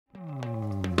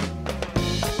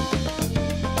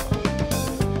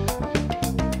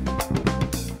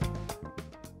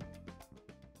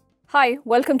Hi,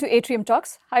 welcome to Atrium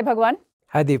Talks. Hi, Bhagwan.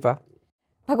 Hi, Deepa.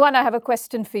 Bhagwan, I have a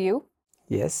question for you.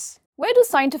 Yes. Where do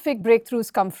scientific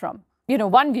breakthroughs come from?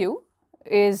 One view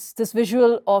is this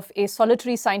visual of a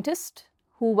solitary scientist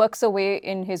who works away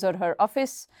in his or her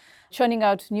office, churning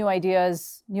out new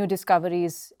ideas, new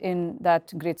discoveries in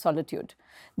that great solitude.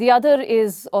 The other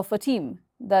is of a team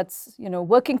that's,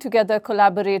 working together,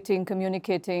 collaborating,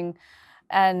 communicating,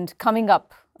 and coming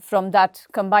up from that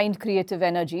combined creative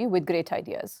energy with great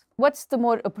ideas. What's the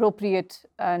more appropriate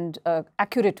and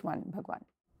accurate one, Bhagwan?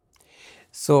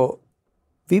 So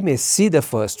we may see the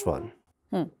first one,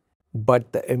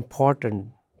 but the important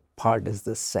part is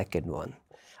the second one.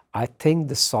 I think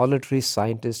the solitary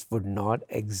scientist would not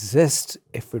exist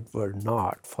if it were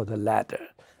not for the latter,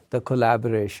 the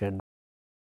collaboration.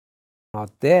 Not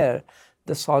there,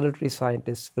 the solitary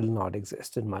scientist will not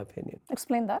exist, in my opinion.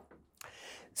 Explain that.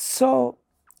 So,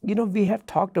 we have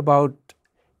talked about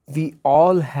we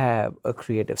all have a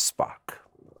creative spark,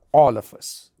 all of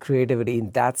us. Creativity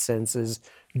in that sense is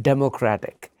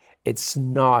democratic. It's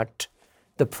not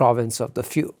the province of the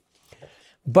few.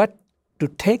 But to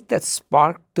take that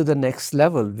spark to the next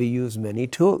level, we use many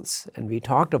tools. And we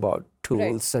talked about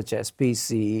tools such as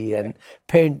PC and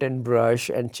Paint and Brush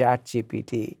and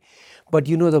ChatGPT. But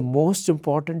the most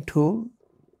important tool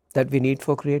that we need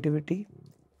for creativity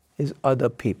is other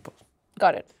people.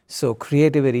 Got it. So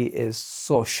creativity is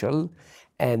social,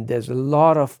 and there's a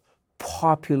lot of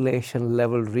population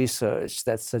level research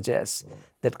that suggests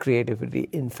that creativity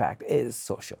in fact is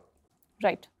social.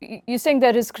 Right. You're saying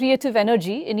there is creative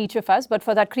energy in each of us, but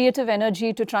for that creative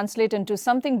energy to translate into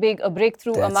something big, a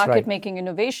breakthrough, a market-making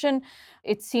innovation,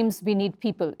 it seems we need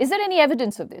people. Is there any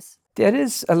evidence of this? There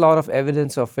is a lot of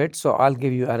evidence of it. So I'll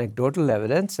give you anecdotal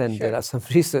evidence, and there are some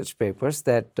research papers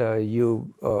that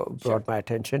you brought my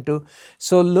attention to.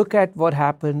 So look at what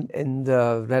happened in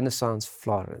the Renaissance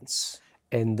Florence,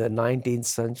 in the 19th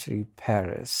century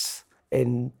Paris,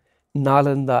 in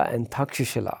Nalanda and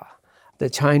Takshashila, the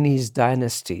Chinese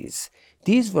dynasties.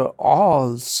 These were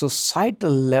all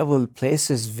societal level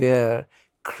places where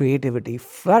creativity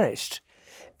flourished.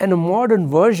 And a modern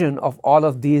version of all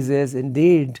of these is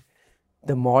indeed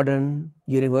the modern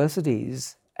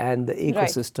universities and the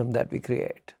ecosystem that we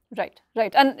create.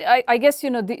 Right. And I guess,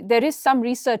 there is some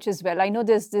research as well. I know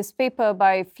there's this paper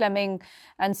by Fleming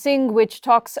and Singh, which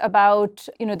talks about,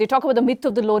 they talk about the myth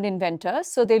of the lone inventor.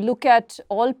 So they look at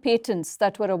all patents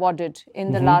that were awarded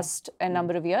in the last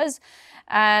number of years.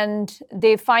 And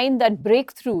they find that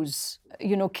breakthroughs,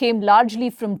 came largely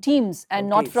from teams and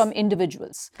not from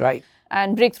individuals. Right.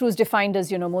 And breakthroughs defined as,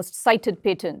 most cited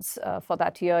patents for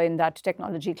that year in that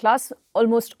technology class.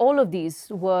 Almost all of these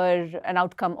were an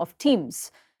outcome of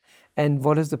teams. And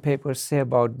what does the paper say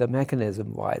about the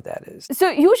mechanism why that is? So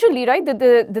usually, right,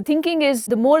 the thinking is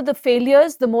the more the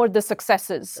failures, the more the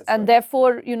successes. And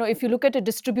therefore, if you look at a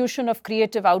distribution of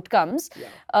creative outcomes,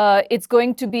 it's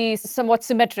going to be somewhat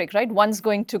symmetric, right? One's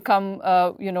going to come,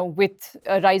 with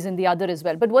a rise in the other as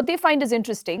well. But what they find is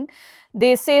interesting.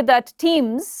 They say that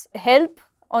teams help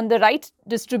on the right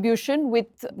distribution with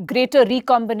greater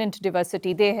recombinant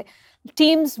diversity.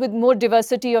 Teams with more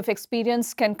diversity of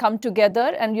experience can come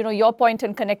together, and your point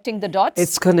in connecting the dots.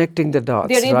 It's connecting the dots.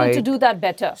 They're able to do that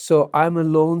better. So I'm a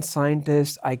lone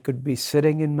scientist. I could be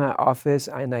sitting in my office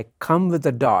and I come with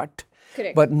a dot.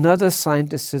 Correct. But another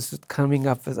scientist is coming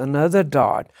up with another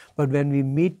dot. But when we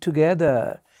meet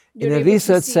together in a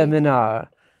research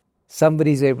seminar,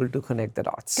 somebody's able to connect the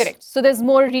dots. Correct. So there's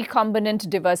more recombinant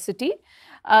diversity.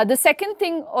 The second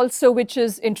thing also which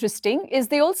is interesting is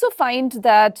they also find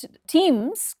that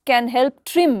teams can help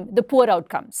trim the poor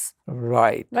outcomes.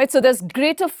 Right. So there's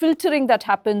greater filtering that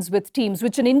happens with teams,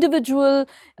 which an individual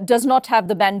does not have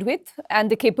the bandwidth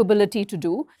and the capability to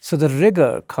do. So the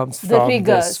rigor comes from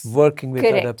this working with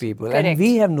other people. Correct. And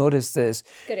we have noticed this.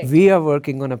 Correct. We are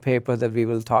working on a paper that we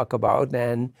will talk about.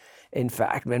 And in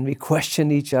fact, when we question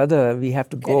each other, we have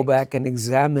to go back and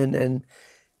examine and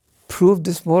prove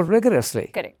this more rigorously.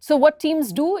 Correct. So what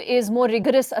teams do is more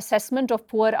rigorous assessment of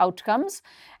poor outcomes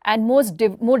and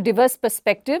more diverse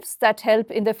perspectives that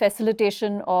help in the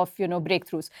facilitation of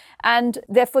breakthroughs. And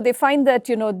therefore they find that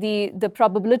the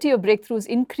probability of breakthroughs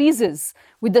increases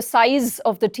with the size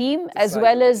of the team as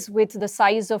well as with the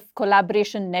size of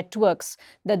collaboration networks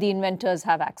that the inventors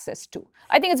have access to.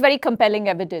 I think it's very compelling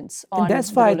evidence on the role of teams.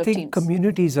 And that's why I think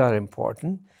communities are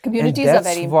important. Communities are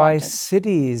very important. That's why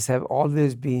cities have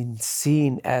always been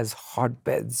seen as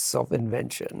hotbeds of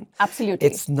invention. Absolutely.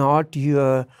 It's not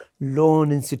your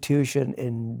lone institution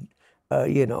in,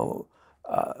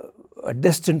 a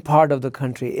distant part of the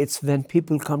country. It's when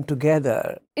people come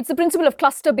together. It's the principle of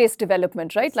cluster-based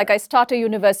development, right? Like I start a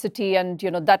university and,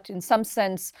 that in some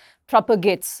sense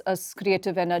propagates as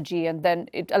creative energy, and then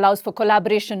it allows for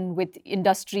collaboration with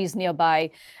industries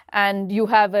nearby. And you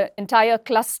have an entire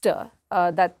cluster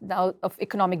that now of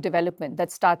economic development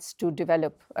that starts to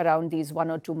develop around these one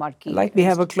or two marquee. Like we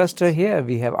have a cluster here.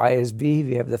 We have ISB,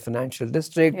 we have the Financial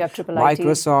District, we have IIIT.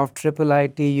 Microsoft,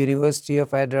 IIIT, University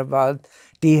of Hyderabad,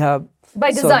 T-Hub.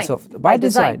 By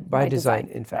design. By design,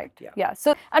 in fact. Right. Yeah.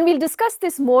 So, and we'll discuss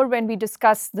this more when we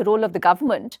discuss the role of the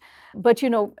government. But,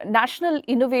 national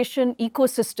innovation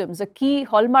ecosystems, a key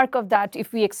hallmark of that,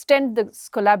 if we extend this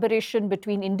collaboration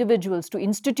between individuals to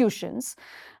institutions,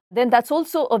 then that's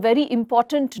also a very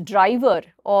important driver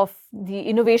of the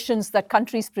innovations that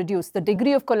countries produce. The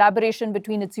degree of collaboration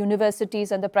between its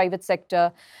universities and the private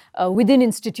sector, within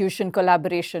institution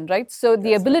collaboration, right? So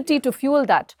the ability to fuel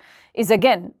that is,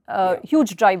 again, a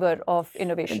huge driver of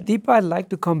innovation. And Deepa, I'd like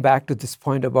to come back to this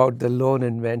point about the lone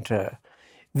inventor.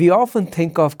 We often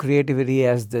think of creativity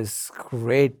as this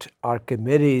great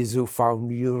Archimedes who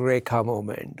found Eureka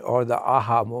moment or the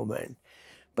aha moment.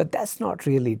 But that's not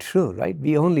really true, right?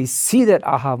 We only see that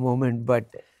aha moment, but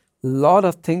a lot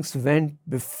of things went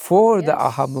before the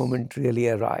aha moment really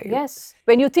arrived. Yes.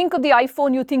 When you think of the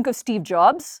iPhone, you think of Steve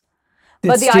Jobs.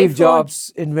 Did Steve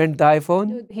Jobs invent the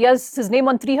iPhone? He has his name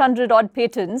on 300 odd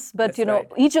patents, but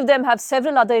each of them have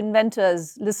several other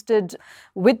inventors listed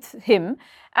with him.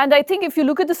 And I think if you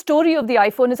look at the story of the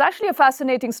iPhone, it's actually a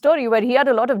fascinating story where he had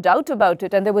a lot of doubt about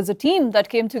it. And there was a team that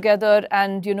came together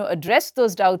and, addressed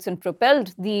those doubts and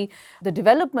propelled the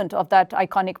development of that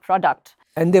iconic product.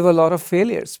 And there were a lot of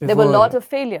failures before. There were a lot of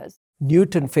failures.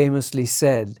 Newton famously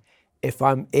said, if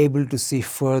I'm able to see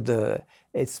further,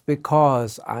 it's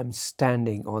because I'm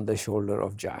standing on the shoulder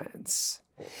of giants.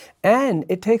 And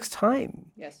it takes time.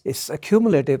 Yes. It's a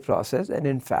cumulative process, and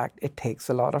in fact, it takes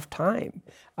a lot of time.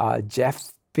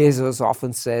 Jeff Bezos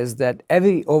often says that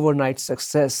every overnight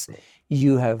success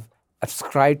you have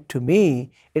ascribed to me,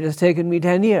 it has taken me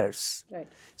 10 years. Right.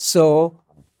 So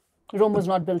Rome was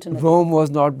not built in a day. Rome was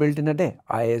not built in a day.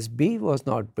 ISB was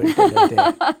not built in a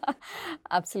day.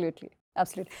 Absolutely.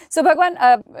 Absolutely. So, Bhagwan,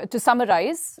 to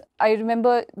summarize, I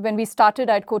remember when we started,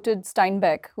 I'd quoted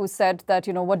Steinbeck, who said that,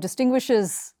 what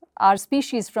distinguishes our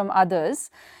species from others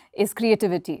is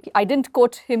creativity. I didn't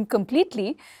quote him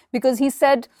completely because he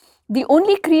said the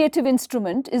only creative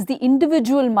instrument is the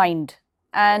individual mind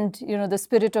and, the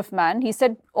spirit of man. He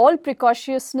said all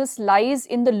precociousness lies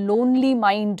in the lonely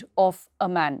mind of a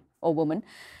man or woman.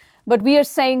 But we are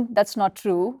saying that's not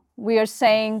true. We are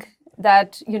saying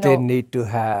that, they need to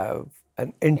have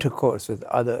an intercourse with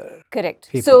other correct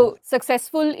people. So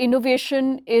successful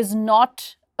innovation is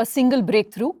not a single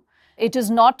breakthrough. It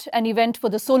is not an event for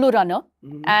the solo runner,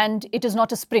 and it is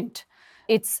not a sprint.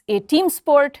 It's a team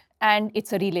sport and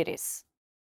it's a relay race.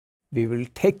 We will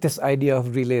take this idea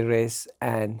of relay race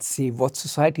and see what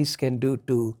societies can do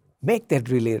to make that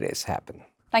relay race happen.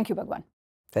 Thank you, Bhagwan.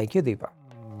 Thank you, Deepa.